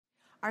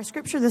Our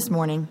scripture this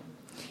morning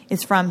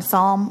is from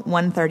Psalm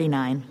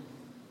 139.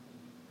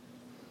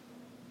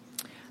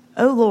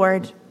 O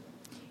Lord,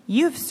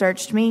 you have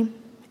searched me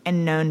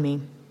and known me.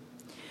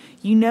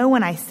 You know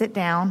when I sit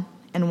down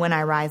and when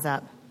I rise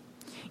up.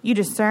 You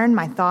discern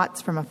my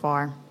thoughts from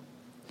afar.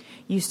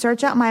 You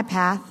search out my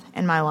path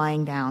and my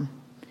lying down,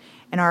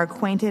 and are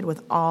acquainted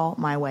with all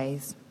my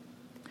ways.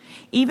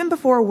 Even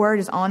before a word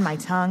is on my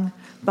tongue,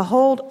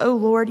 behold, O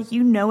Lord,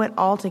 you know it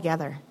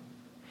altogether.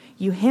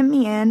 You hem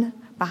me in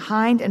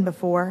behind and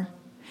before,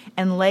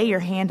 and lay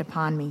your hand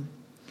upon me.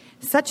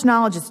 Such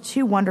knowledge is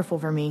too wonderful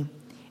for me.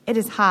 It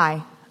is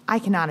high, I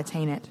cannot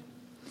attain it.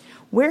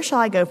 Where shall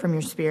I go from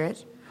your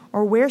spirit,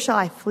 or where shall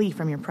I flee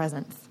from your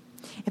presence?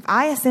 If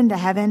I ascend to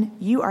heaven,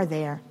 you are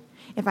there.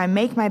 If I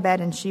make my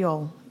bed in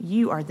Sheol,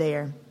 you are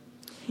there.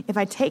 If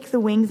I take the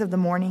wings of the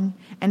morning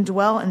and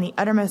dwell in the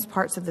uttermost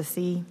parts of the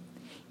sea,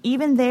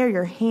 even there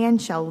your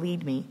hand shall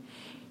lead me,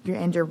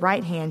 and your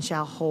right hand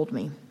shall hold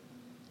me.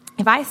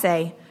 If I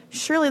say,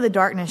 surely the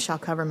darkness shall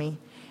cover me,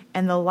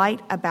 and the light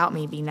about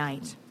me be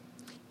night.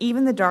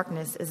 Even the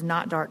darkness is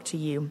not dark to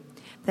you.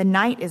 The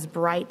night is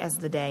bright as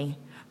the day,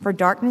 for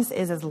darkness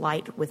is as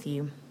light with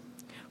you.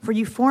 For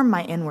you formed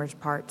my inward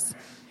parts.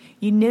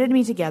 You knitted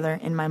me together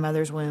in my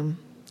mother's womb.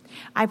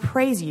 I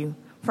praise you,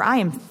 for I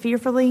am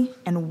fearfully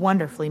and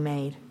wonderfully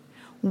made.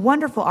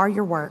 Wonderful are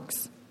your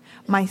works.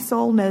 My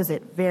soul knows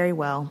it very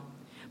well.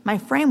 My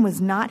frame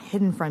was not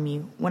hidden from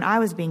you when I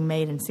was being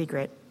made in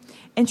secret,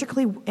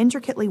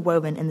 intricately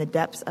woven in the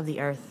depths of the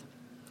earth.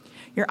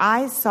 Your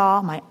eyes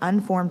saw my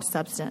unformed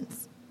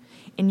substance.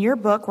 In your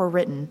book were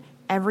written,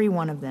 every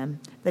one of them,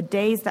 the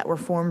days that were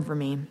formed for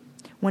me,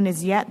 when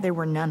as yet there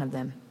were none of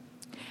them.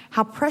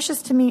 How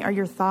precious to me are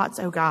your thoughts,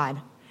 O God!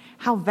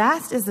 How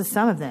vast is the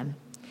sum of them!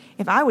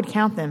 If I would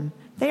count them,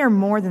 they are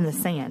more than the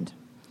sand.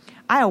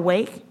 I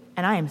awake,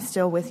 and I am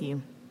still with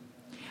you.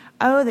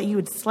 Oh, that you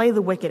would slay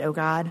the wicked, O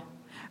God!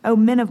 O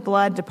men of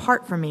blood,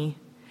 depart from me.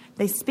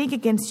 They speak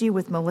against you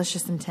with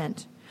malicious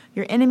intent.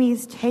 Your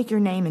enemies take your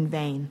name in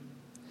vain.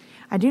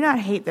 I do not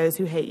hate those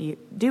who hate you.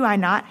 Do I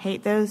not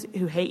hate those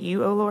who hate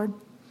you, O Lord?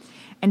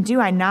 And do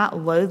I not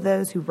loathe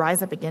those who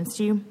rise up against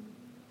you?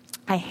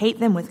 I hate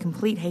them with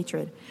complete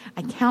hatred.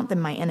 I count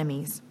them my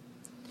enemies.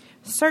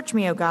 Search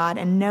me, O God,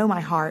 and know my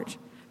heart.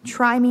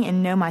 Try me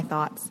and know my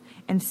thoughts,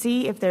 and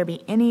see if there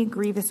be any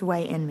grievous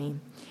way in me,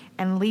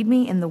 and lead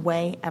me in the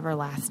way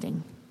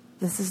everlasting.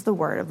 This is the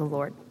word of the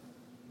Lord.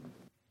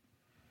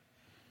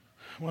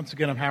 Once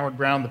again, I'm Howard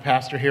Brown, the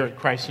pastor here at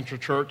Christ Central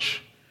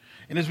Church.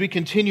 And as we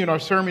continue in our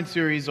sermon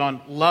series on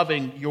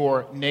loving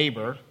your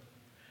neighbor,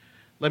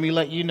 let me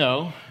let you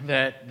know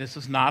that this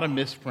is not a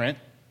misprint.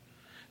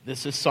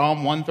 This is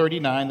Psalm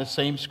 139, the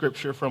same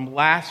scripture from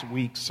last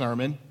week's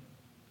sermon.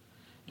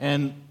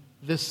 And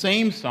this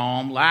same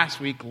psalm last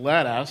week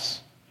led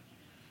us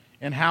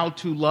in how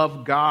to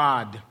love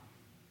God,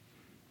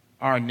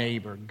 our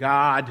neighbor.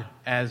 God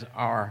as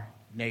our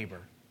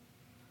neighbor.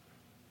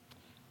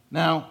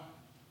 Now,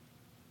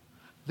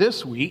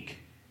 this week,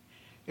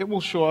 it will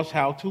show us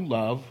how to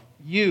love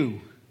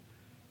you,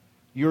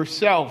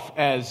 yourself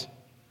as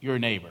your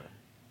neighbor,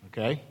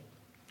 okay?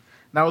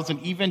 Now, as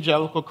an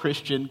evangelical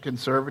Christian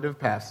conservative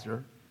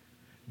pastor,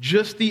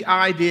 just the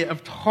idea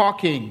of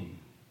talking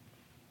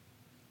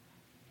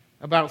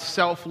about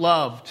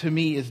self-love to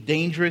me is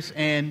dangerous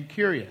and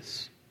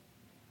curious.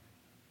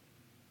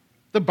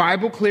 The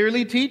Bible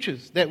clearly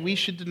teaches that we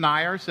should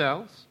deny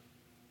ourselves,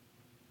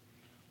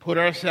 put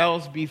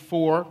others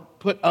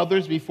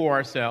before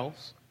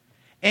ourselves,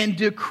 and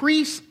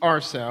decrease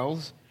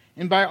ourselves,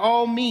 and by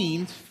all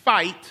means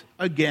fight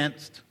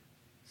against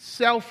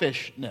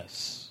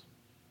selfishness.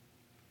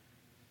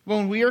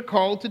 When we are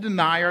called to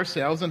deny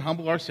ourselves and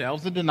humble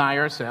ourselves and deny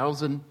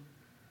ourselves and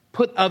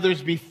put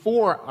others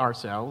before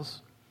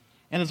ourselves,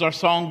 and as our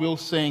song we'll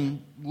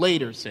sing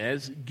later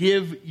says,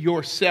 give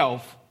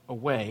yourself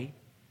away,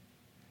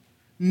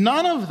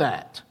 none of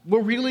that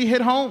will really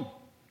hit home.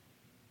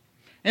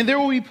 And there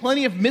will be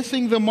plenty of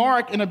missing the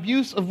mark and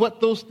abuse of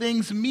what those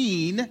things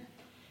mean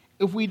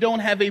if we don't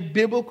have a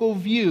biblical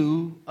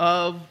view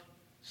of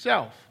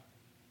self,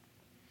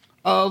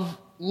 of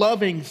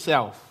loving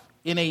self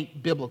in a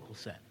biblical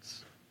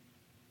sense.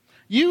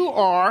 You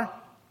are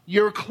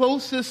your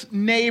closest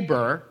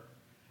neighbor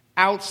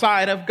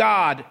outside of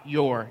God,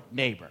 your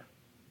neighbor.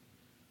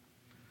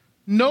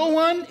 No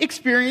one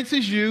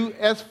experiences you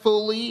as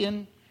fully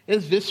and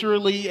as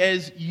viscerally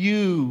as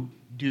you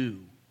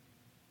do.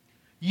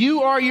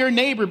 You are your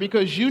neighbor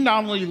because you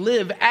not only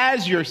live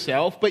as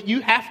yourself, but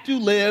you have to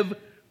live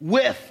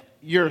with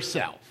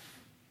yourself.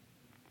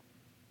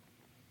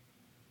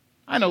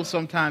 I know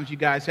sometimes you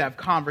guys have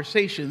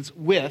conversations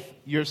with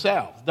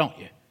yourselves, don't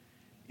you?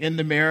 In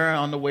the mirror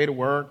on the way to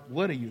work,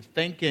 what are you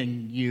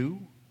thinking, you?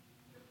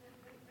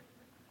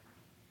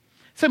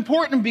 It's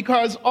important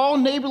because all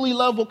neighborly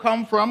love will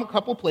come from a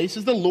couple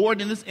places. The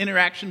Lord in His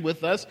interaction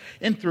with us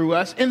and through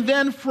us, and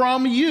then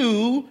from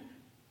you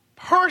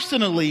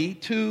personally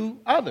to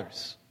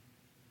others.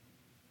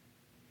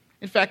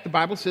 In fact, the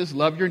Bible says,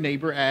 love your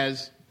neighbor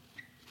as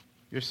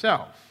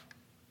yourself.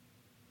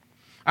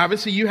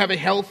 Obviously, you having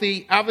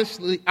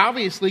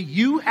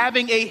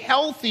a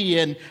healthy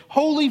and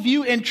holy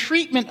view and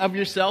treatment of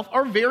yourself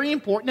are very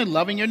important in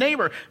loving your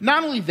neighbor.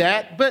 Not only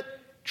that, but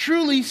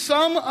truly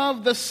some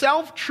of the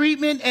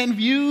self-treatment and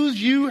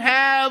views you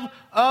have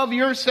of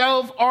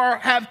yourself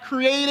have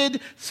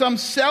created some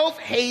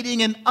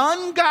self-hating and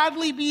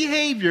ungodly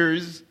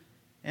behaviors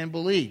and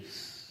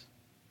beliefs.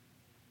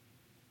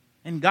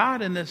 And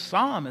God in this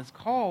psalm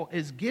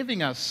is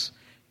giving us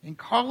and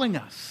calling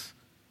us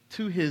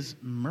to his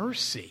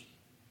mercy.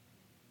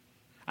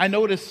 I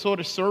know it is sort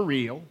of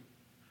surreal,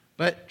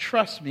 but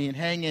trust me and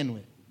hang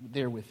in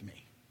there with me.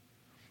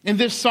 In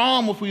this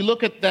psalm, if we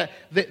look at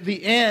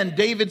the end,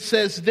 David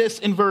says this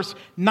in verse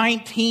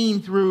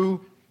 19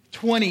 through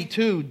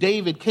 22.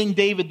 King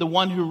David, the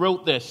one who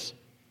wrote this.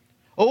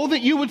 Oh,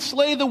 that you would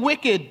slay the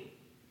wicked,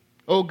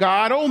 O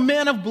God. O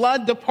men of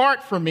blood,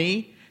 depart from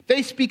me.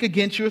 They speak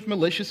against you with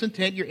malicious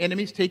intent. Your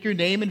enemies take your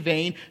name in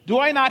vain. Do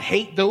I not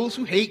hate those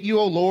who hate you,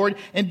 O Lord?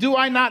 And do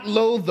I not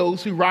loathe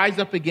those who rise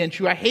up against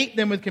you? I hate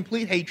them with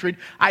complete hatred.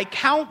 I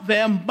count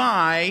them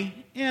my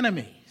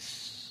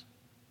enemies.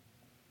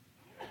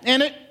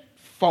 And it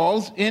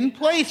falls in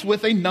place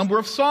with a number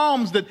of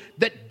psalms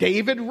that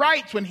David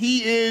writes when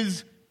he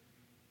is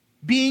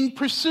being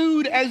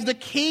pursued as the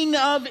king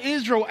of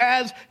Israel,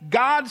 as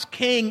God's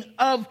king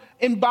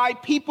and by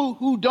people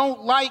who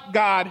don't like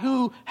God,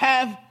 who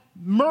have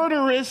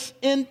murderous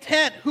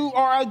intent, who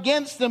are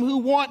against them, who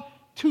want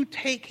to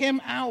take him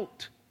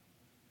out.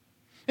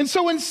 And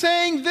so in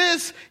saying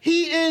this,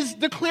 he is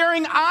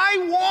declaring,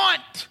 I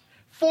want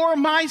for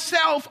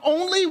myself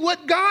only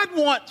what God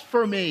wants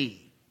for me.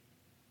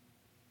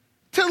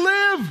 To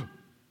live,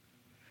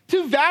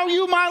 to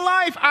value my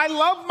life. I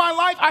love my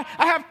life.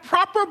 I have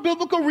proper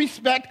biblical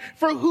respect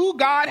for who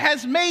God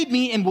has made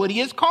me and what he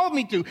has called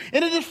me to.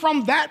 And it is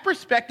from that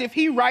perspective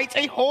he writes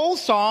a whole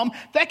psalm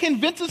that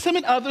convinces him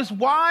and others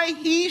why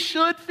he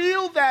should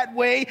feel that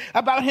way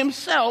about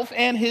himself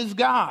and his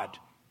God.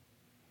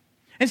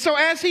 And so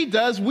as he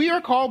does, we are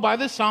called by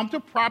this psalm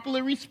to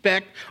properly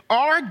respect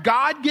our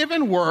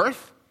God-given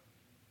worth,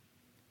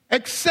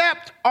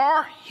 accept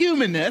our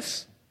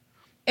humanness,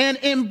 and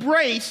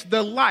embrace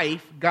the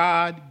life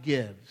God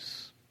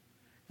gives.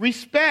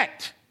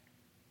 Respect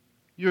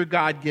your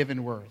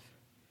God-given worth.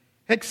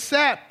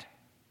 Accept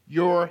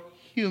your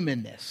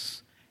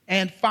humanness.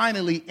 And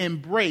finally,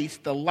 embrace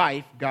the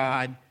life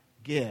God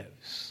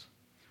gives.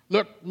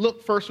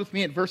 Look first with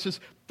me at verses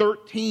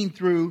 13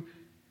 through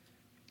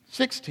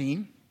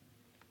 16.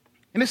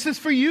 And it says,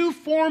 for you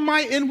formed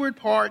my inward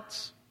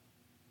parts.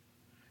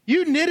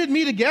 You knitted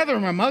me together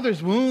in my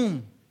mother's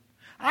womb.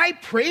 I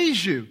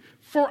praise you.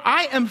 For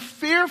I am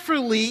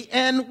fearfully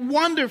and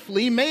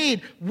wonderfully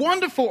made.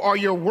 Wonderful are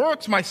your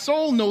works. My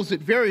soul knows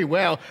it very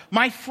well.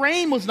 My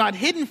frame was not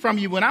hidden from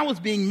you when I was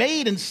being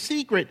made in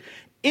secret,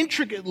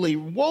 intricately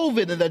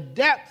woven in the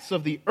depths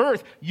of the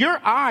earth. Your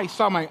eyes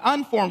saw my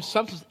unformed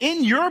substance.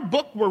 In your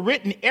book were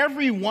written,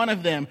 every one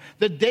of them,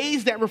 the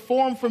days that were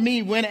formed for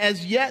me, when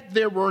as yet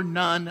there were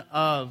none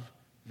of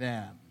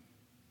them.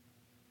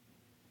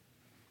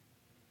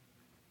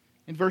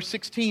 In verse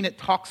 16, it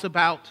talks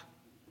about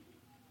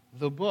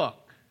the book.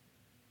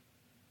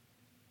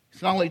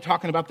 It's not only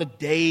talking about the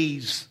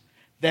days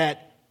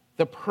that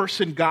the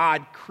person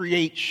God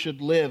creates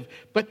should live,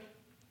 but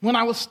when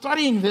I was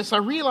studying this, I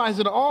realized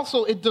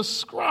that it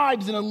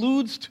describes and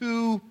alludes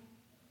to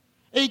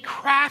a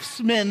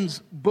craftsman's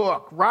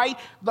book, right?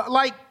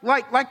 Like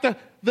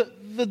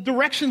the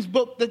directions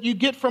book that you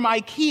get from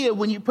IKEA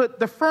when you put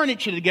the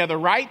furniture together,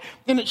 right?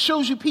 And it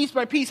shows you piece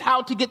by piece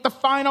how to get the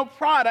final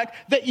product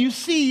that you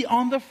see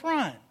on the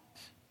front.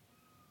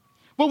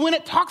 But when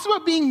it talks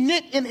about being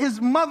knit in his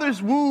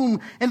mother's womb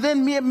and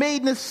then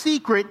made in a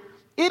secret,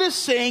 it is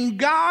saying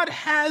God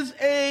has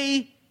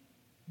a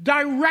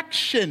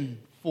direction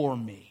for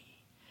me.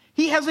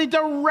 He has a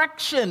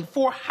direction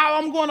for how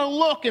I'm going to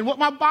look and what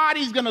my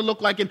body's going to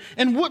look like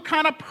and what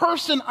kind of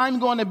person I'm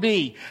going to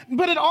be.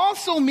 But it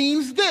also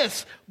means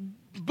this.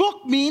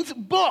 Book means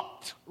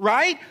booked,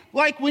 right?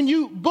 Like when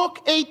you book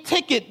a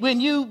ticket,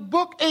 when you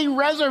book a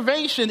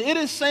reservation, it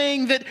is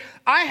saying that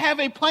I have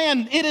a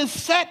plan. It is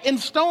set in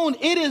stone.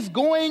 It is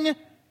going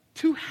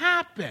to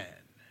happen.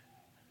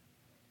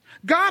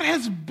 God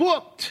has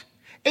booked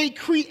a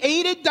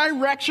created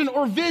direction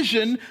or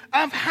vision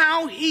of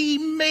how he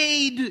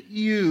made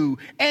you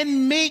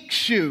and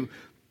makes you.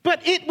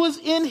 But it was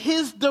in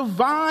his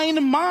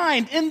divine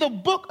mind, in the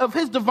book of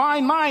his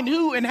divine mind,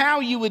 who and how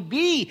you would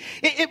be.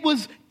 It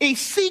was a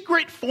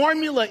secret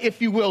formula,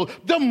 if you will.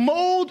 The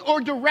mold or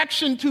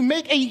direction to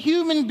make a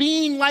human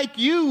being like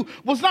you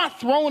was not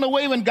thrown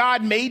away when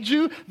God made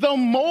you. The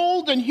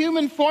mold and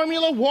human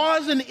formula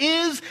was and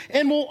is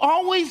and will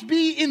always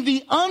be in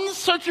the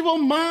unsearchable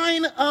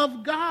mind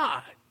of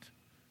God.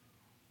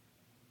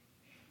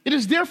 It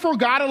is therefore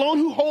God alone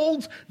who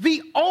holds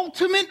the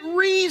ultimate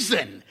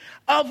reason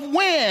of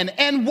when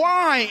and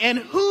why and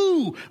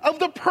who of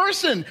the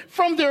person,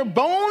 from their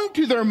bone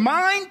to their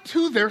mind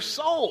to their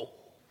soul.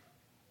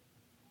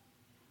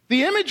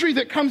 The imagery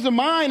that comes to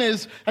mind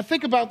is, I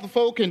think about the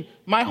folk in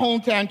my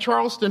hometown,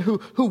 Charleston,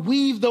 who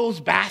weave those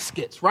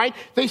baskets, right?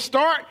 They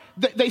start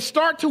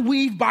to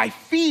weave by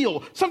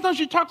feel. Sometimes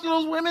you talk to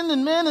those women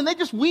and men, and they're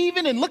just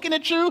weaving and looking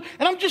at you,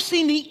 and I'm just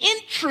seeing the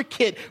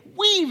intricate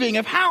weaving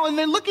of how, and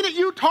they're looking at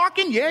you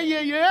talking, yeah,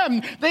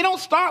 and they don't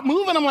stop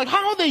moving. I'm like,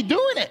 how are they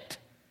doing it?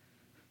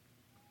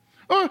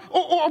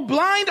 Or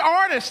blind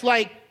artists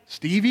like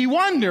Stevie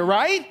Wonder,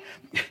 right?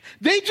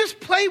 They just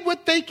play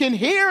what they can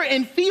hear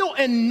and feel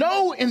and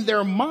know in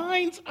their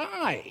mind's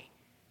eye.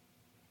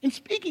 And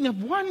speaking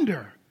of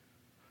wonder,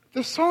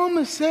 the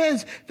psalmist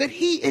says that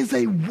he is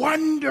a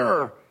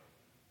wonder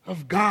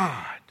of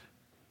God.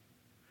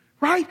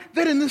 Right?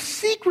 That in the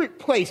secret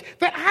place,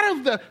 that out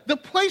of the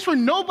place where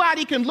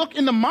nobody can look,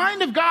 in the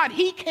mind of God,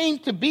 he came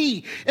to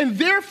be. And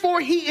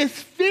therefore he is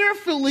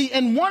fearfully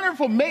and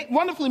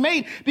wonderfully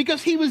made,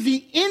 because he was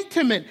the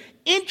intimate,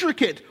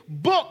 intricate,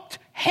 booked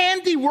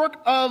handiwork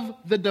of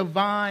the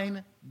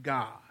divine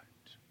God.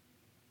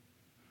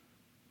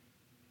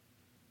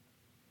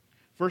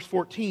 Verse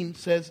 14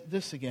 says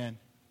this again.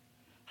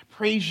 I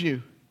praise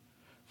you,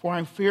 for I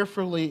am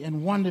fearfully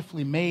and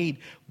wonderfully made.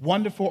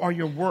 Wonderful are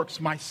your works.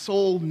 My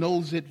soul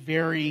knows it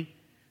very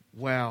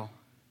well.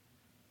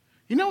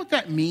 You know what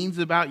that means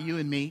about you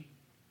and me?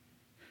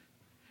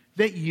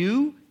 That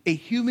you, a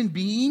human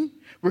being,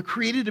 were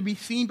created to be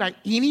seen by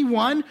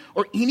anyone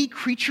or any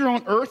creature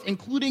on earth,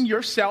 including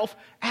yourself,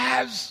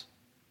 as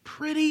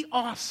pretty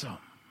awesome.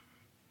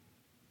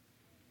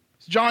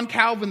 As John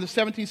Calvin, the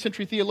 17th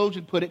century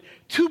theologian, put it,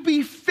 to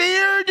be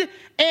feared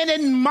and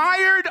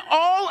admired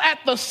all at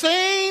the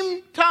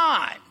same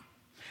time.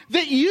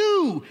 That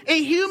you,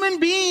 a human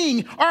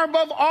being, are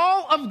above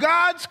all of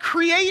God's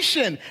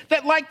creation.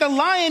 That like the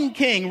Lion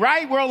King,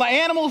 right, where the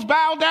animals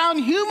bow down,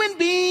 human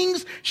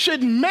beings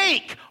should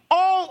make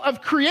all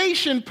of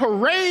creation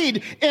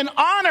parade in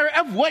honor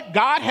of what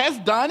God has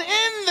done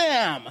in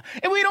them.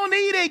 And we don't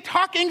need a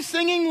talking,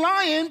 singing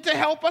lion to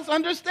help us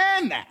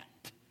understand that.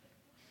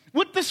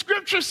 What the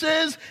scripture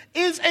says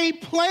is a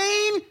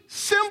plain,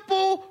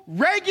 simple,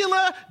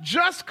 regular,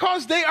 just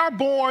cause they are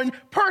born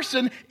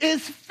person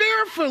is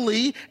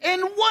fearfully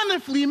and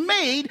wonderfully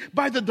made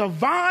by the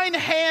divine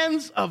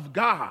hands of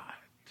God.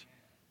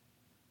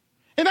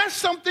 And that's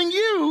something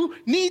you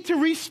need to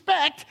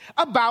respect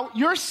about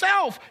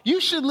yourself.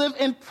 You should live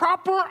in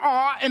proper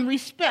awe and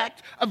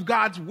respect of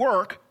God's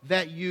work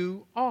that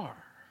you are.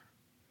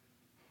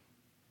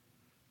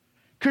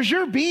 Because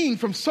your being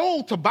from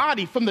soul to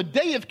body, from the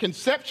day of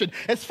conception,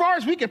 as far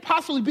as we could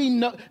possibly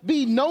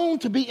be known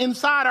to be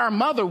inside our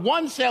mother,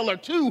 one cell or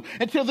two,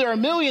 until there are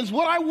millions,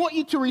 what I want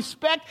you to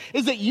respect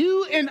is that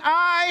you and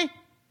I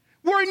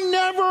were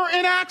never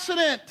an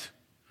accident,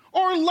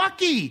 or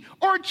lucky,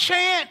 or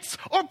chance,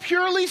 or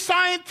purely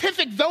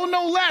scientific, though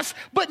no less,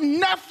 but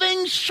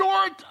nothing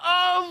short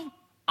of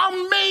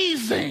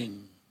amazing.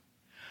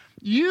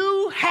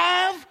 You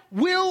have,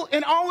 will,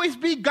 and always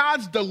be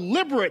God's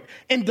deliberate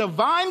and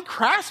divine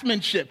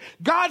craftsmanship.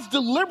 God's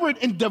deliberate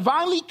and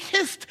divinely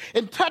kissed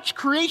and touched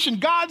creation.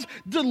 God's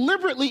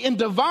deliberately and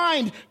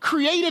divine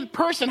created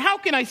person. How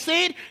can I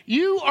say it?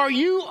 You are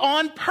you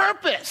on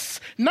purpose.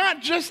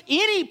 Not just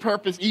any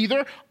purpose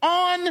either,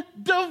 on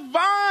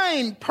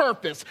divine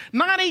purpose.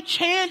 Not a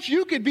chance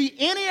you could be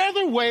any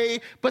other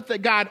way, but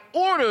that God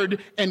ordered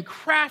and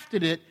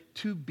crafted it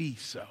to be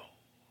so.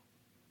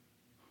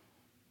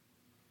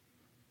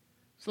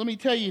 So let me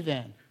tell you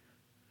then,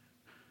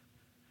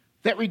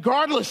 that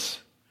regardless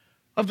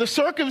of the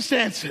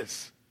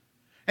circumstances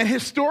and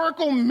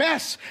historical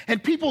mess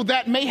and people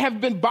that may have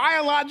been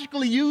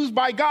biologically used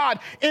by God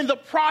in the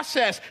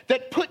process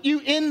that put you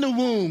in the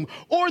womb,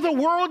 or the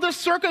world of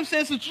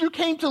circumstances you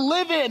came to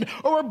live in,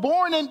 or were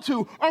born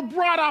into, or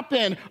brought up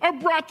in, or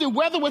brought through,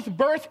 whether with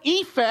birth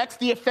effects,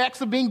 the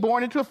effects of being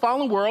born into a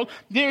fallen world,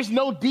 there's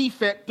no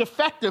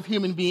defective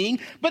human being,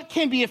 but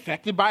can be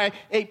affected by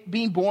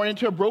being born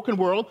into a broken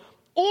world,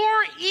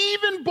 or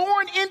even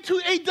born into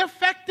a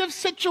defective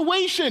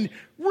situation.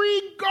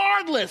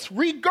 Regardless,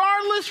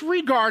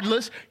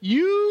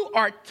 you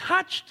are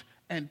touched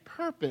and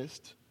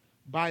purposed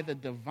by the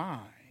divine.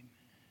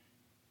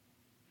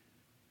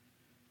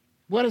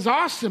 What is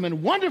awesome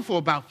and wonderful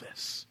about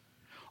this,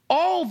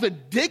 all the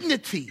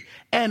dignity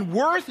and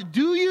worth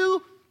due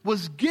you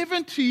was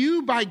given to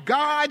you by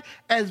God,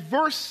 as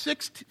verse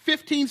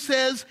 15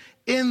 says,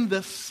 in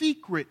the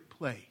secret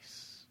place.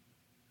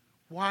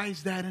 Why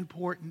is that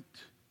important?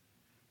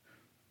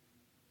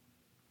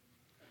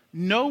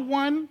 No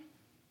one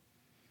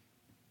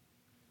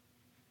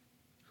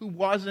who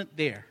wasn't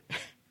there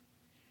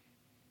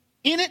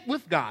in it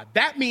with God,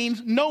 that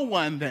means no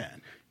one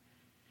then,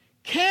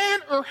 can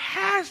or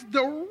has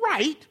the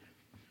right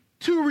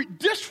to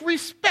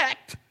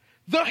disrespect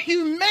the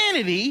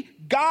humanity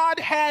God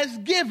has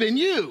given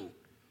you,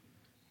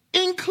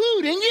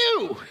 including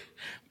you.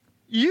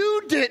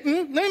 You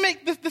didn't, let me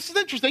make this is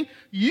interesting,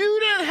 you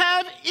didn't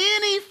have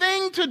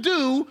anything to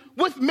do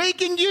with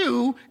making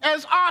you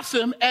as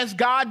awesome as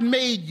God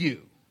made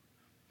you.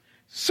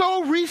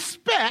 So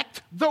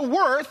respect the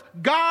worth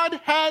God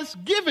has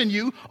given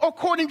you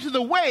according to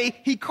the way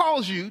he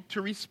calls you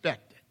to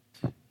respect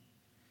it.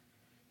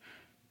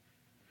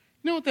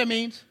 You know what that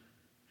means?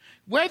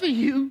 Whether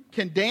you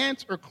can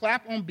dance or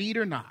clap on beat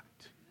or not,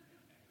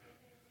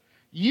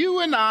 you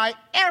and I,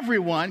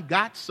 everyone,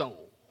 got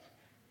soul.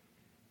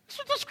 That's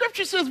what the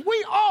scripture says.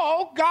 We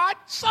all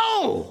got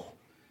soul.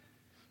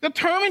 The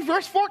term in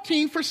verse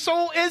 14 for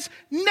soul is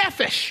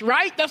nephesh,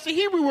 right? That's the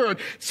Hebrew word.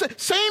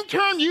 Same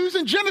term used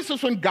in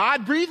Genesis when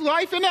God breathed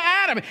life into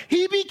Adam.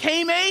 He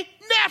became a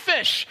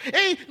nephesh,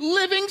 a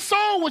living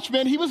soul, which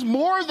meant he was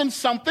more than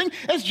something.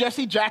 As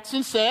Jesse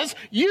Jackson says,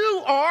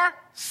 you are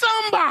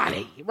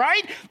somebody,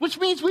 right? Which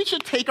means we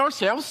should take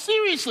ourselves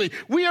seriously.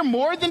 We are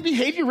more than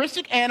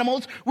behavioristic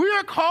animals. We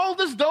are called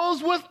as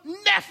those with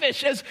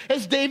nephesh,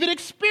 as David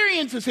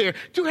experiences here,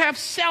 to have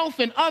self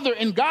and other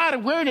and God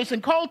awareness,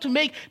 and called to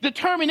make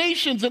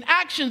determinations and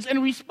actions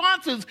and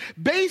responses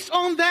based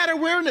on that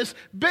awareness,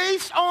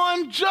 based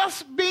on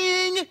just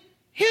being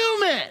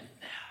human.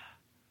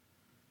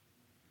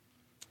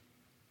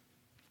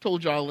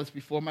 Told y'all this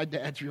before. My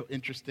dad's real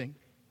interesting.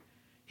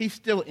 He's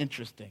still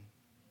interesting.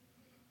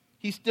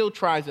 He still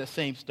tries that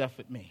same stuff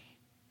at me.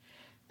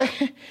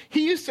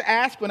 He used to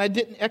ask when I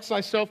didn't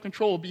exercise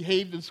self-control,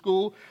 behaved in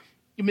school,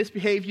 you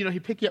misbehaved,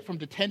 he'd pick you up from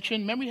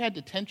detention. Remember he had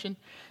detention?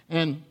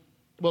 And,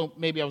 well,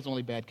 maybe I was the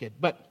only bad kid.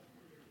 But,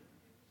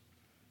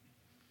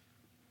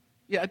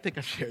 yeah, I think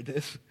I shared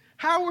this.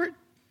 Howard,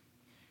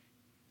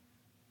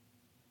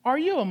 are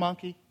you a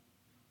monkey?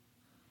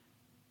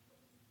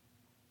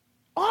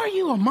 Are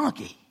you a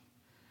monkey?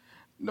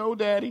 No,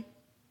 Daddy.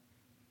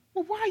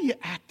 Well, why are you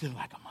acting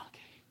like a monkey?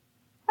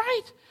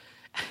 Right?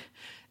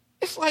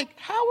 It's like,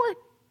 Howard,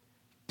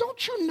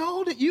 don't you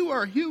know that you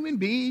are a human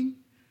being?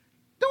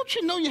 Don't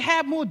you know you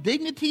have more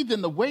dignity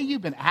than the way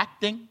you've been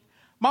acting?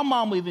 My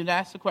mom even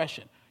asked the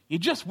question, you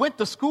just went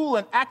to school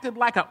and acted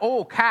like an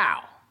old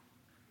cow.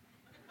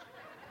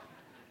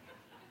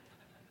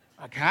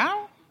 A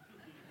cow?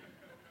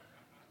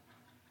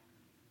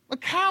 A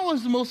cow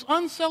is the most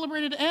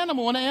uncelebrated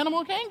animal in the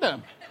animal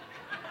kingdom.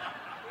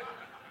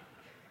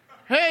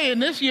 Hey, in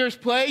this year's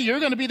play, you're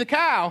going to be the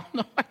cow.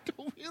 No, I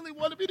don't really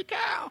want to be the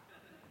cow.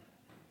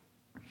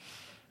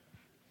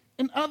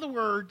 In other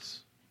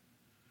words,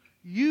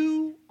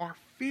 you are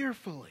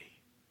fearfully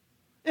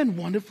and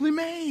wonderfully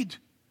made.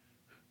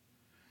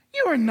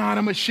 You are not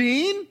a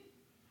machine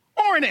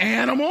or an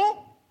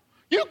animal.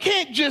 You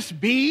can't just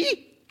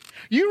be.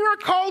 You are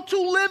called to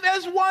live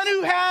as one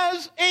who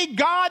has a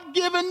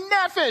God-given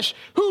nephesh,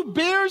 who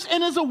bears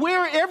and is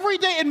aware every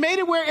day and made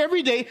aware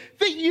every day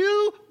that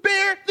you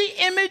bear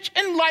the image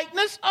and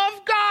likeness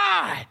of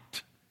God.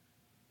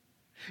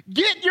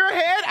 Get your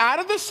head out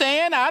of the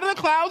sand, out of the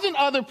clouds and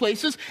other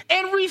places,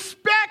 and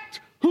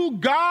respect who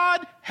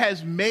God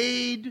has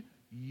made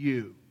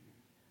you.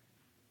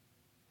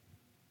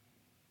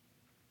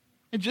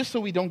 And just so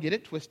we don't get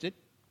it twisted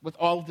with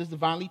all of this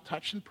divinely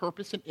touched and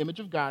purpose and image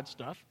of God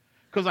stuff,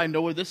 because I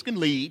know where this can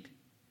lead.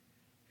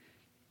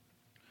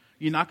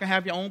 You're not going to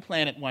have your own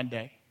planet one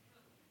day.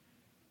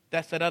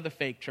 That's that other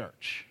fake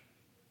church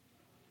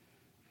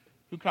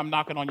who come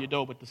knocking on your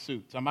door with the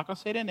suits. I'm not going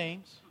to say their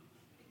names.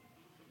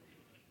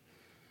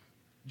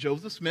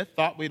 Joseph Smith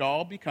thought we'd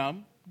all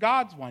become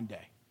gods one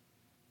day.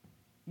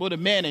 Well, the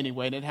men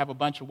anyway, they'd have a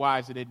bunch of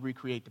wives that they'd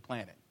recreate the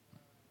planet.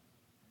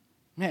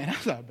 Man,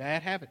 that's not a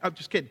bad habit. I'm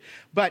just kidding.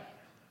 But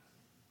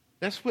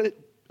that's what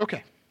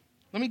okay,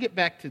 let me get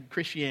back to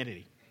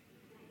Christianity.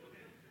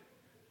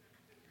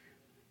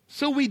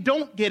 So we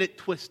don't get it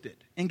twisted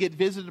and get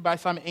visited by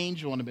some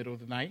angel in the middle of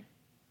the night.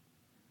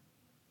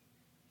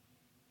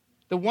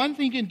 The one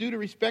thing you can do to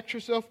respect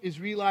yourself is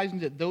realizing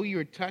that though you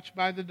are touched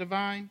by the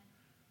divine,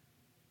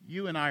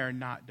 you and I are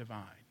not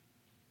divine.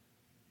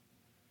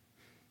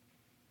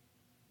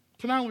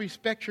 To not only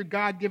respect your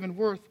God-given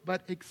worth,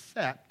 but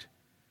accept,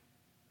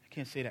 I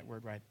can't say that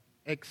word right,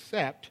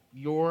 accept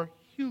your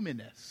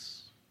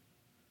humanness.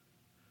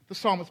 The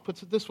psalmist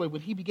puts it this way,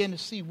 when he began to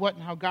see what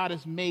and how God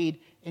has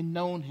made and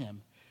known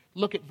him.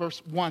 Look at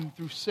verse 1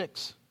 through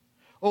 6.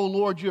 O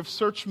Lord, you have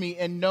searched me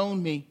and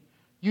known me.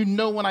 You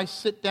know when I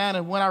sit down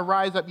and when I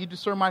rise up, you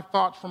discern my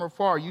thoughts from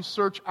afar. You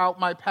search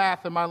out my path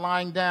and my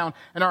lying down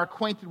and are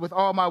acquainted with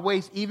all my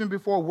ways. Even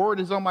before a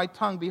word is on my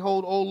tongue,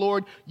 behold, O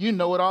Lord, you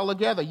know it all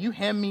together. You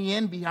hem me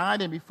in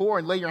behind and before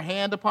and lay your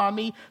hand upon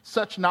me.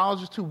 Such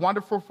knowledge is too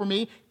wonderful for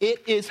me.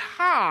 It is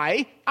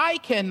high, I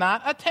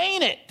cannot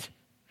attain it.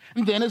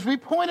 And then, as we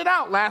pointed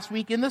out last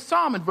week in the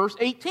psalm, in verse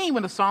 18,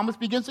 when the psalmist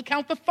begins to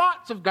count the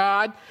thoughts of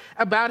God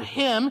about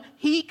him,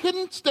 he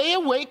couldn't stay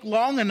awake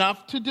long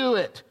enough to do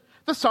it.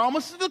 The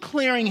psalmist is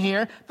declaring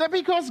here that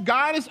because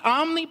God is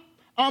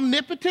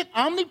omnipotent,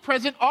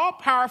 omnipresent,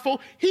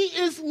 all-powerful, he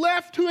is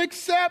left to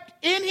accept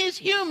in his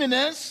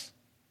humanness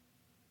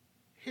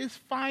his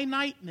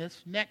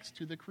finiteness next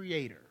to the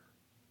Creator.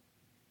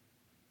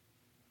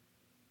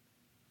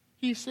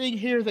 He's saying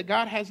here that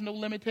God has no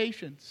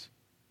limitations.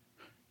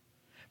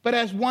 But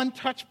as one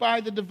touched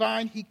by the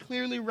divine, he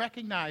clearly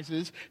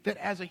recognizes that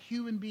as a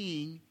human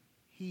being,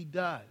 he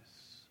does.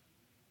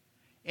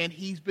 and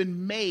he's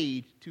been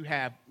made to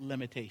have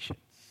limitations.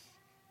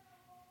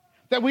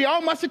 That we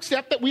all must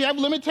accept that we have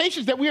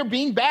limitations, that we are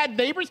being bad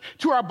neighbors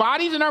to our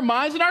bodies and our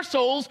minds and our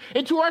souls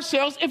and to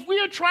ourselves if we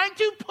are trying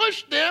to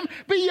push them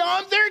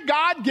beyond their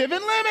God-given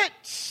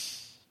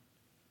limits.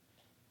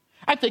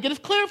 I think it is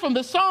clear from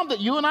this psalm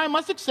that you and I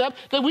must accept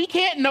that we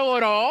can't know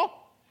it all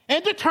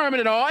and determine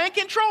it all and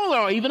control it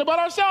all, even about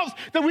ourselves,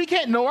 that we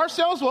can't know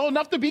ourselves well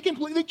enough to be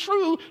completely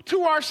true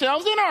to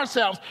ourselves in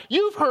ourselves.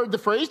 You've heard the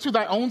phrase, to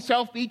thy own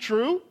self be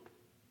true.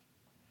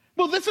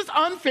 Well, this is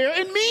unfair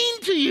and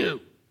mean to you,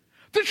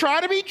 to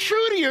try to be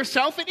true to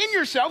yourself and in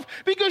yourself,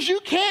 because you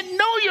can't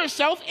know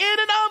yourself in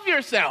and of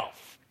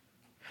yourself.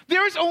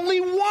 There is only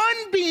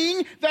one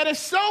being that is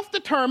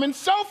self-determined,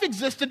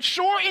 self-existent,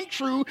 sure and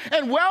true,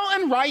 and well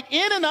and right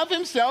in and of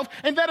himself,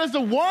 and that is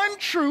the one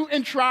true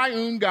and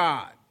triune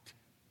God.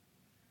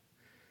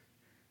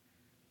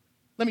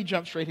 Let me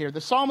jump straight here.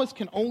 The psalmist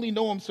can only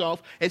know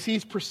himself as he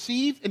is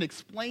perceived and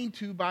explained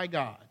to by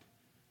God.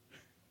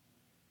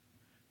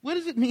 What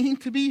does it mean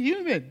to be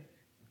human?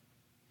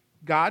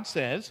 God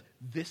says,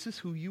 this is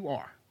who you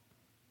are.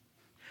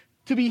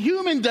 To be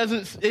human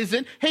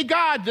isn't, hey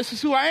God, this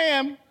is who I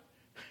am.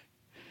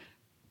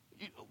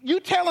 You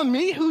telling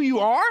me who you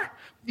are?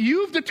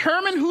 You've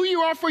determined who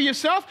you are for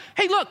yourself.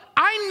 Hey, look,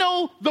 I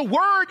know the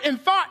word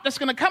and thought that's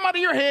going to come out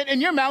of your head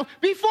and your mouth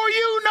before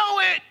you know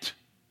it.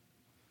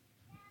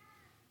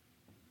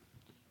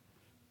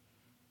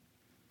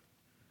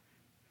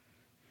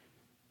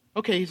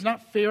 Okay, it's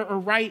not fair or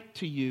right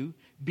to you,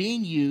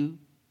 being you,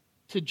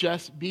 to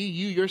just be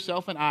you,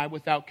 yourself, and I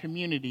without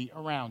community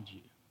around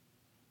you.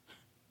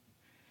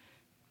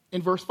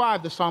 In verse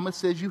 5, the psalmist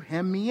says, you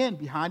hem me in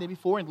behind and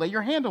before and lay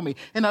your hand on me.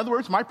 In other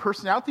words, my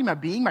personality, my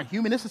being, my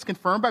humanness is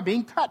confirmed by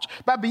being touched,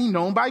 by being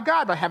known by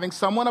God, by having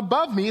someone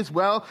above me, as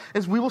well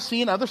as we will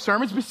see in other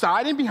sermons,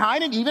 beside and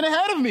behind and even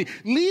ahead of me,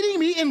 leading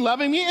me and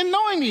loving me and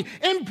knowing me.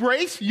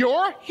 Embrace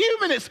your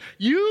humanness.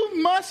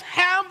 You must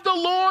have the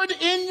Lord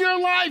in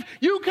your life.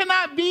 You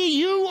cannot be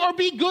you or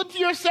be good to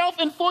yourself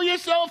and for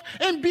yourself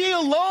and be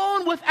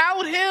alone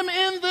without him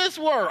in this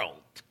world.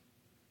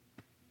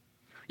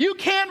 You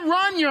can't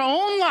run your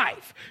own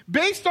life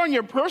based on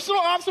your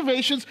personal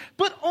observations,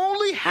 but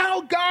only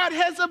how God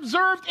has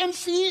observed and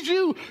sees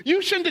you.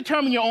 You shouldn't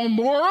determine your own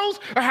morals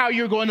or how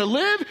you're going to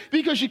live,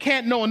 because you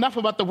can't know enough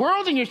about the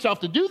world and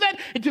yourself to do that,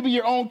 and to be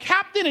your own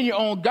captain and your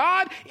own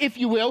God, if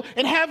you will,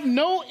 and have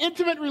no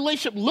intimate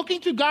relationship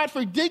looking to God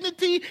for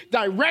dignity,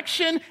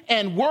 direction,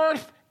 and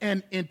worth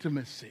and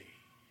intimacy.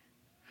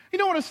 You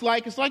know what it's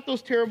like? It's like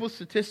those terrible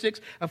statistics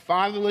of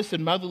fatherless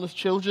and motherless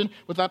children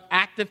without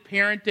active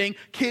parenting,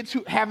 kids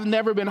who have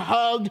never been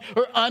hugged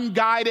or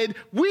unguided.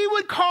 We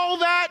would call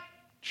that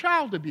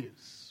child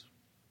abuse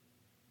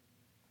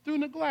through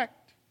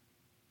neglect.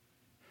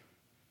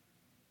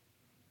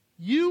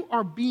 You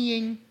are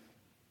being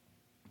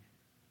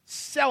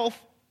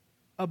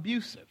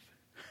self-abusive.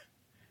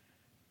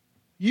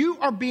 You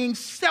are being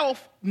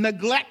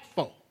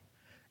self-neglectful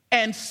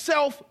and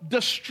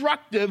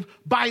self-destructive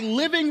by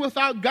living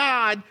without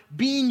God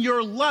being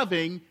your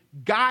loving,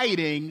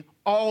 guiding,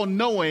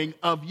 all-knowing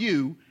of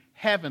you,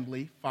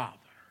 Heavenly Father.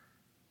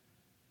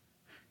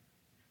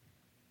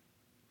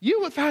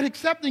 You, without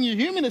accepting your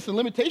humanness and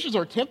limitations,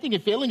 are attempting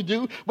and failing to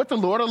do what the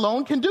Lord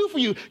alone can do for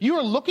you. You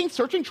are looking,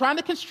 searching, trying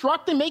to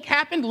construct and make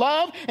happen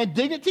love and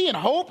dignity and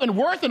hope and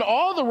worth in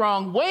all the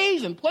wrong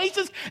ways and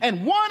places.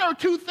 And one or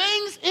two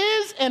things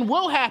is and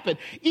will happen.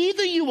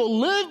 Either you will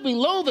live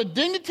below the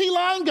dignity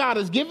line God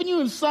has given you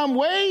in some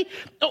way,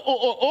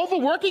 or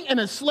overworking and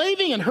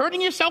enslaving and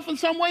hurting yourself in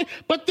some way.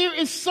 But there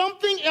is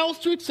something else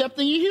to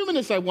accepting your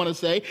humanness, I want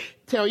to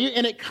tell you,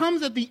 and it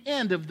comes at the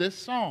end of this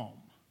psalm.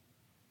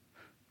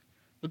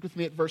 Look with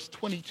me at verse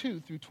 22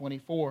 through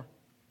 24.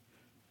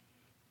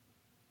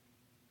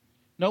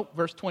 Nope,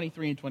 verse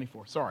 23 and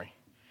 24, sorry.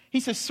 He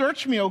says,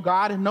 search me, O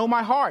God, and know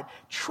my heart.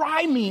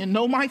 Try me and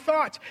know my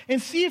thoughts,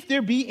 and see if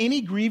there be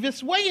any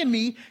grievous way in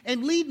me,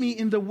 and lead me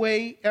in the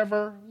way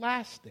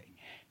everlasting.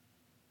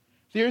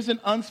 There's an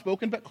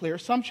unspoken but clear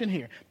assumption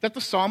here, that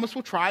the psalmist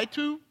will try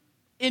to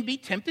and be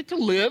tempted to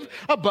live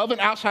above and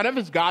outside of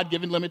his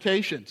God-given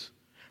limitations,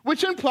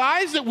 which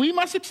implies that we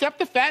must accept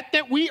the fact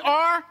that we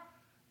are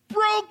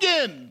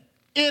broken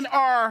in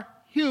our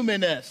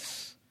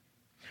humanness.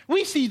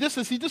 We see this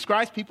as he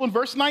describes people in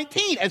verse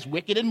 19 as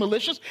wicked and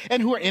malicious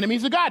and who are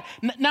enemies of God.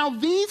 Now,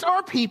 these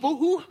are people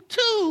who,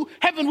 too,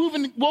 have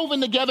been woven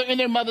together in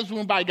their mother's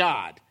womb by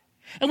God.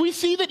 And we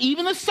see that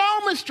even the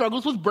psalmist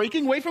struggles with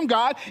breaking away from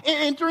God and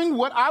entering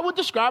what I would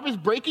describe as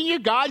breaking your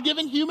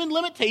God-given human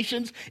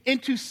limitations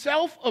into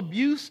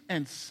self-abuse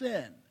and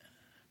sin.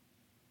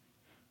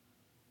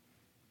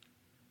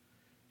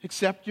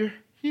 Accept your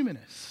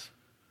humanness.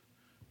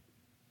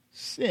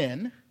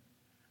 Sin,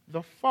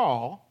 the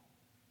fall,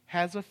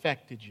 has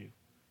affected you.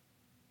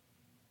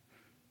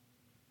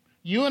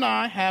 You and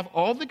I have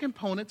all the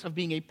components of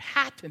being a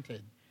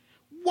patented,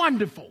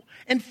 wonderful,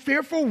 and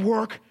fearful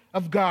work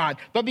of God.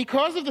 But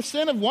because of the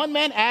sin of one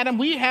man, Adam,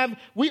 we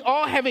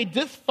all have a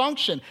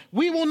dysfunction.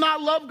 We will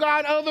not love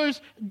God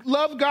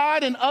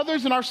and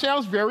others and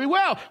ourselves very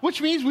well,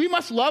 which means we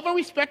must love and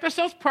respect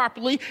ourselves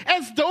properly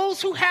as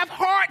those who have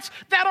hearts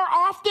that are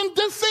often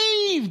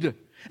deceived.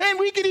 And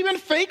we can even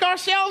fake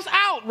ourselves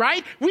out,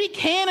 right? We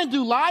can and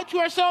do lie to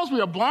ourselves.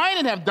 We are blind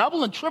and have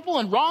double and triple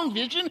and wrong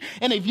vision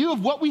and a view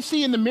of what we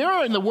see in the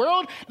mirror in the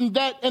world, and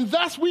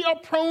thus we are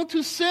prone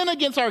to sin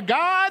against our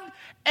God,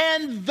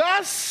 and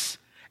thus,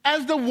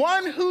 as the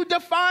one who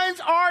defines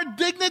our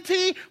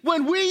dignity,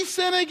 when we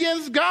sin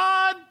against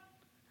God,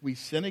 we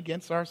sin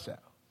against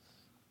ourselves.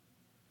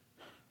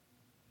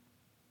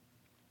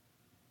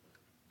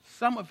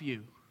 Some of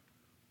you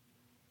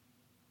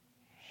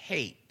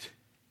hate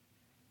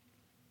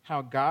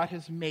how God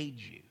has made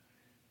you.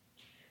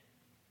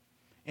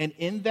 And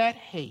in that,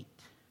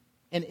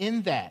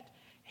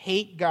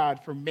 hate God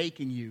for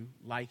making you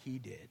like he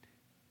did.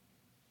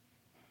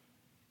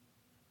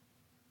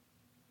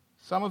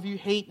 Some of you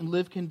hate and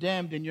live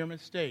condemned in your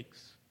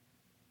mistakes.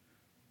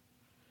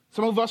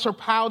 Some of us are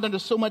piled under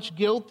so much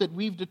guilt that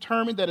we've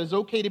determined that it's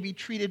okay to be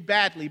treated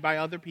badly by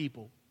other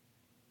people.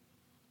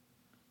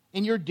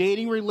 In your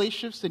dating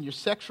relationships, in your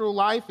sexual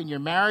life, in your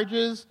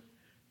marriages,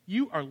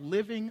 you are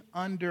living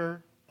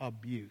under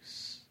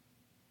abuse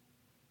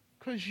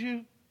because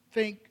you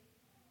think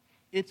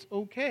it's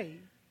okay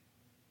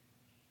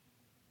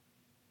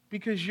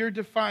because you're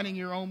defining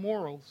your own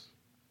morals.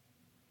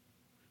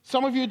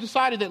 Some of you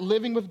decided that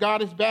living with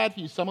God is bad for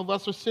you. Some of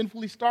us are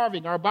sinfully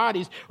starving our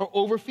bodies or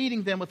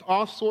overfeeding them with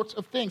all sorts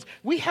of things.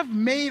 We have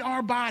made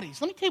our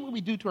bodies. Let me tell you what we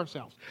do to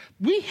ourselves.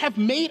 We have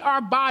made our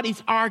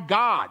bodies our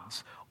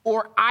gods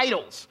or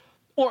idols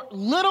or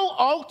little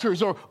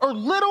altars or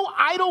little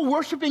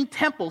idol-worshiping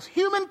temples,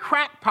 human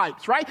crack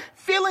pipes, right?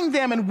 Filling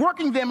them and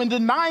working them and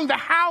denying the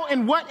how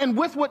and what and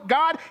with what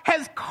God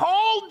has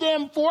called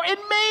them for and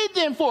made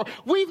them for.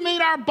 We've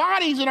made our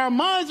bodies and our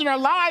minds and our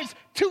lives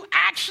to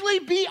actually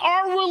be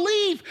our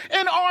relief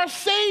and our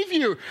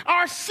savior,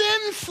 our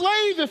sin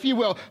slave, if you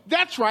will.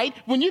 That's right.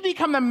 When you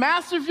become the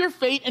master of your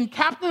fate and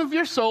captain of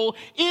your soul,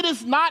 it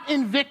is not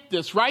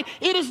Invictus, right?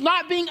 It is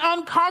not being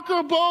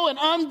unconquerable and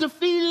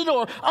undefeated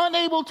or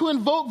unable to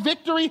invoke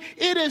victory.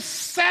 It is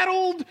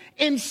settled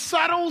in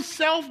subtle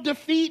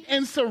self-defeat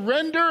and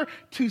surrender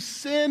to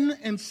sin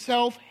and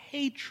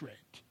self-hatred.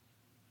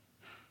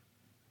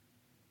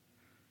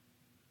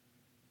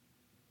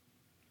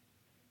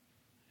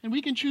 And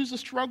we can choose the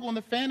struggle and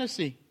the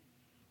fantasy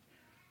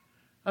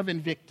of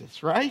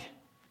Invictus, right?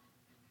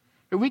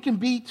 Or we can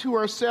be to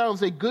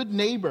ourselves a good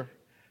neighbor,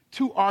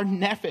 to our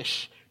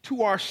nephesh,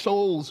 to our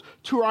souls,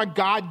 to our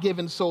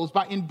God-given souls,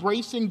 by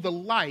embracing the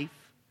life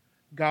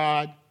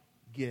God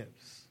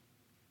gives.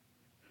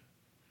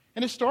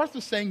 And it starts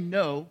with saying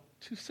no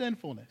to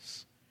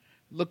sinfulness.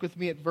 Look with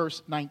me at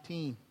verse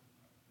 19.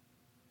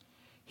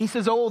 He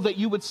says, "Oh, that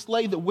you would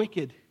slay the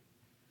wicked,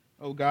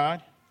 O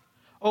God.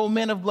 O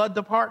men of blood,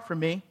 depart from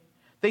me.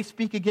 They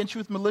speak against you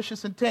with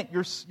malicious intent.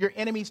 Your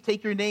enemies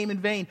take your name in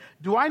vain.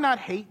 Do I not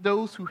hate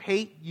those who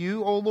hate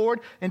you, O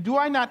Lord? And do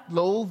I not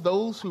loathe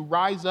those who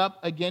rise up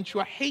against you?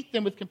 I hate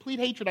them with complete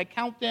hatred. I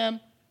count them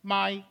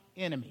my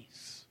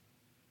enemies."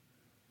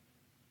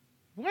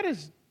 What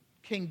is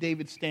King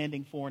David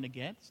standing for and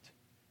against?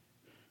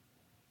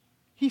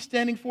 He's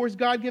standing for his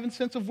God-given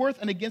sense of worth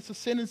and against the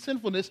sin and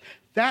sinfulness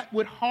that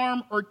would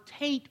harm or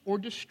taint or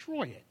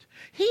destroy it.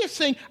 He is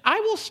saying, I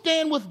will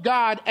stand with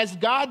God as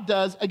God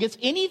does against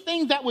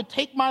anything that would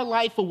take my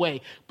life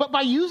away. But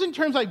by using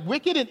terms like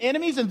wicked and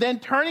enemies and then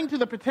turning to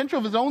the potential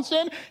of his own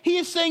sin, he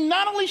is saying,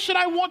 not only should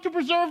I want to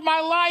preserve my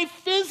life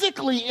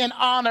physically in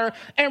honor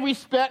and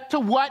respect to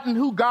what and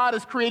who God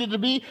has created to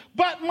be,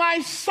 but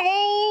my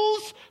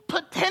soul's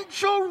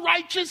potential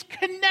righteous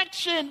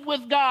connection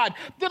with God,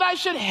 that I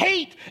should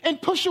hate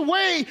and push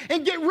away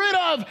and get rid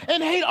of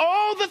and hate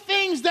all the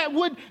things that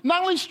would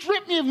not only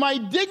strip me of my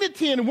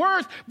dignity and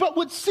worth, but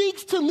would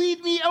seek to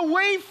lead me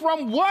away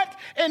from what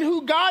and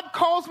who God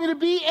calls me to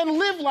be and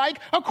live like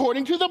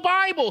according to the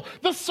Bible.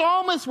 The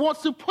psalmist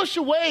wants to push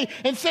away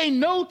and say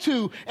no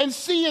to and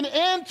see an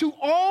end to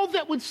all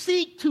that would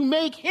seek to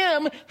make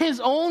him his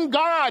own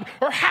God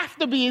or have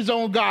to be his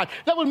own God,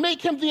 that would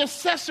make him the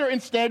assessor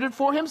and standard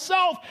for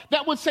himself,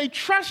 that would say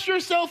trust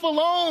yourself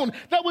alone,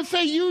 that would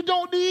say you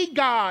don't need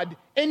God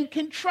and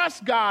can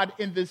trust God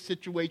in this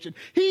situation.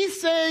 He's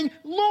saying,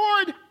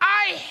 Lord,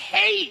 I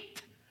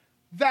hate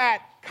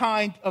that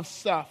kind of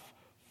stuff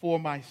for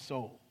my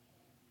soul.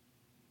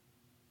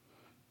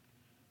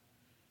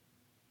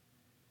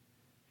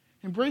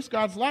 Embrace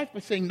God's life by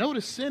saying no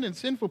to sin and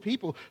sinful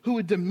people who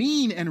would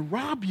demean and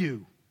rob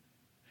you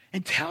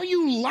and tell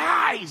you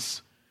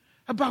lies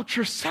about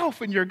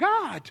yourself and your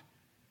God.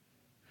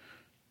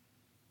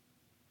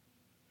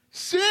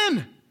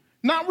 Sin,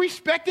 not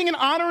respecting and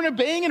honoring,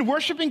 obeying and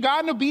worshiping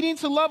God in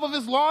obedience and love of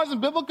his laws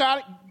and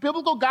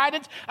biblical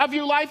guidance of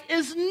your life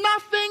is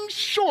nothing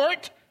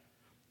short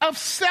of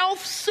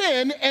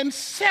self-sin and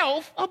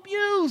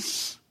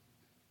self-abuse.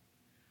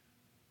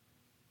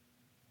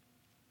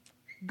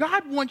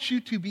 God wants you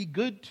to be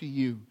good to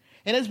you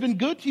and has been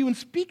good to you and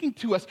speaking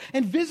to us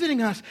and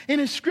visiting us in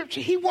his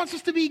scripture. He wants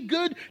us to be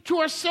good to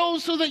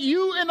ourselves so that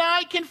you and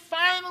I can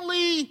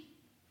finally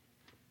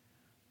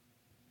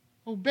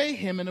obey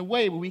him in a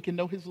way where we can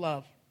know his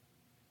love.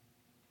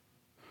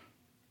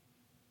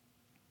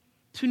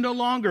 To no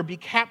longer be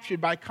captured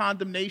by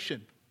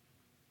condemnation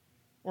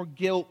or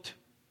guilt.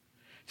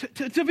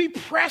 To be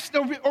pressed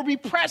or be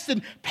pressed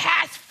in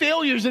past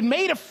failures and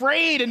made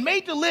afraid and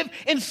made to live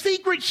in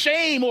secret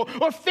shame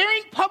or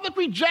fearing public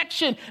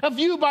rejection of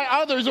you by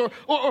others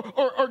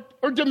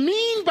or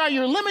demeaned by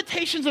your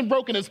limitations and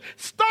brokenness.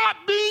 Stop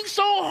being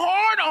so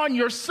hard on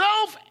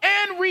yourself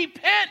and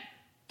repent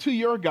to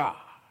your God.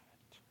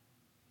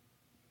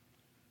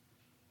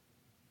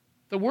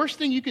 The worst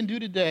thing you can do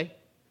today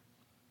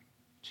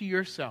to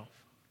yourself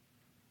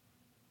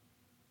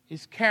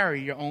is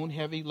carry your own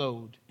heavy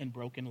load and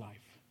broken life.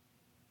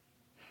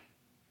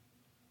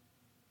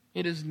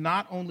 It is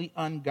not only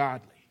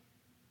ungodly,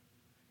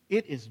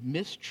 it is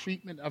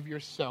mistreatment of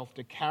yourself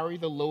to carry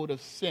the load of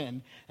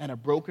sin and a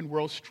broken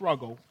world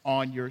struggle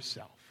on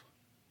yourself.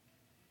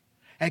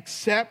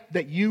 Accept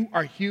that you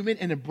are human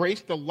and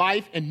embrace the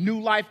life and new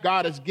life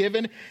God has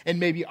given and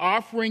may be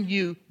offering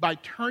you by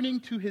turning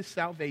to his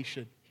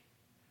salvation.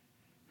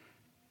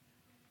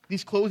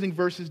 These closing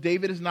verses,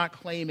 David is not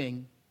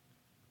claiming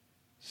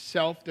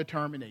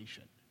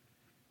self-determination.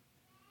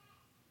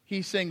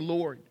 He's saying,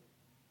 Lord,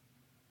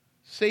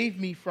 save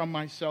me from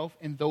myself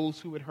and those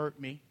who would hurt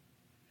me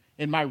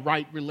in my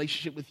right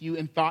relationship with you,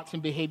 in thoughts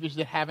and behaviors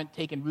that haven't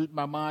taken root in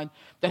my mind,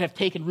 that have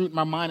taken root in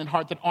my mind and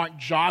heart, that aren't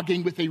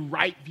jogging with a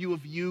right view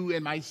of you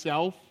and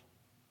myself.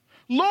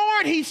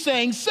 Lord, he's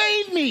saying,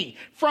 save me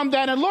from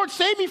that. And Lord,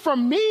 save me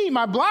from me,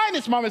 my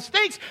blindness, my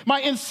mistakes, my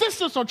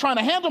insistence on trying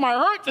to handle my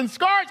hurts and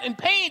scars and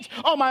pains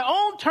on my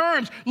own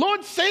terms.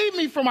 Lord, save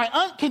me from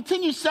my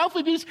continued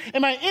self-abuse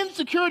and my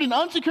insecurity and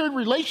unsecured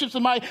relationships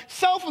and my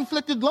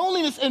self-inflicted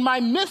loneliness and my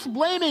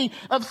misblaming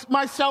of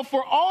myself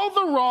for all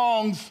the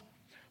wrongs.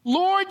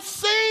 Lord,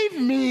 save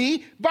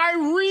me by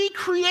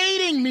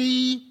recreating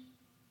me,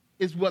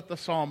 is what the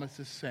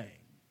psalmist is saying,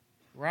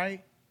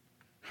 right?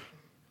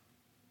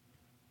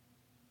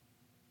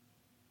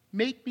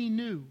 Make me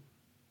new,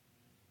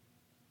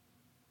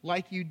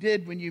 like you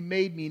did when you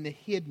made me in the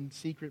hidden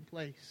secret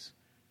place.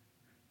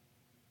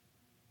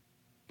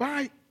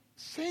 By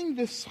saying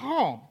this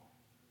psalm,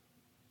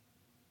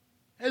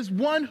 as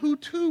one who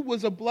too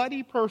was a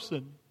bloody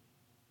person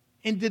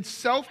and did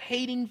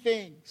self-hating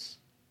things,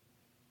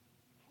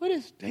 what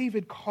is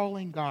David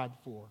calling God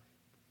for?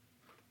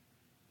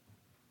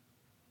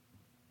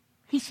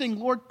 He's saying,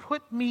 Lord,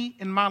 put me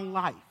in my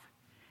life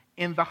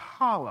in the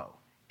hollow,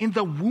 in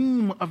the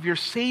womb of your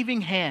saving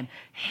hand.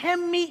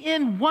 Hem me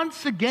in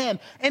once again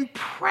and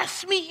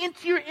press me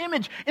into your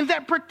image in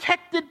that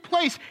protected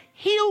place.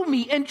 Heal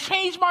me and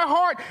change my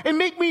heart and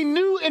make me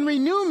new and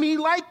renew me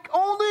like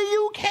only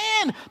you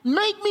can.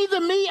 Make me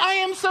the me I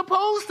am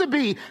supposed to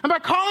be. And by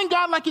calling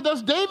God like he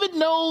does, David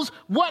knows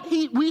what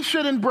we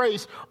should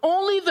embrace.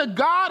 Only the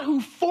God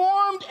who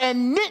formed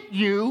and knit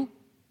you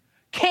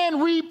can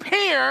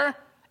repair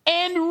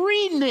and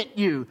reknit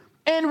you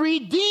and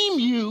redeem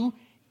you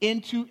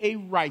into a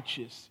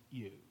righteous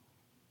you.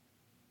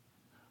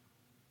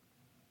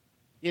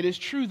 It is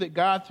true that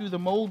God threw the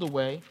mold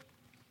away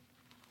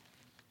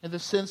in the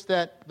sense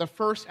that the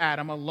first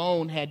Adam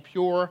alone had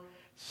pure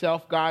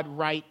self-God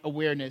right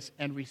awareness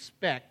and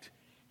respect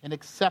and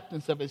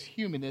acceptance of his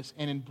humanness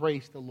and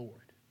embraced the Lord.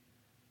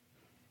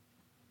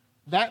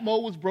 That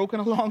mold was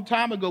broken a long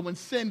time ago when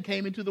sin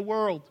came into the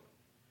world.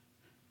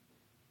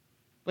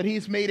 But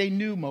he's made a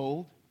new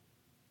mold.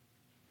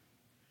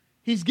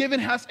 He's given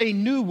us a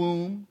new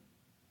womb,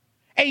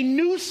 a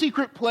new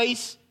secret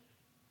place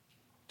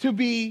to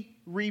be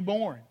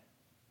reborn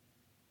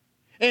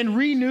and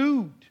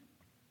renewed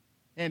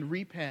and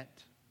repent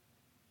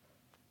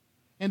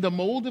in the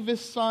mold of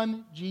his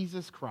Son,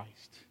 Jesus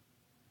Christ.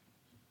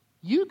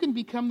 You can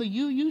become the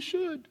you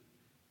should.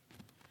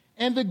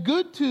 And the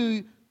good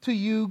to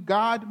you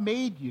God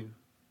made you.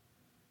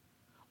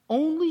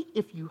 Only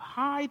if you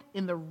hide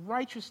in the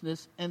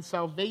righteousness and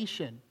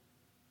salvation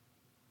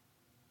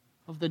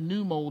of the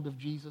new mold of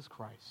Jesus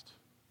Christ.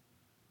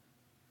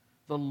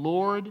 The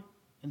Lord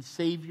and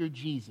Savior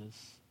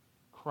Jesus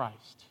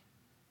Christ.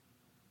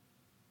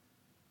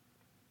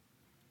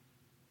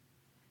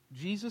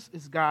 Jesus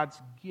is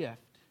God's gift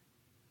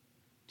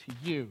to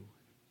you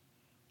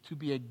to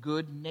be a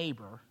good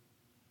neighbor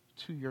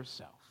to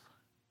yourself.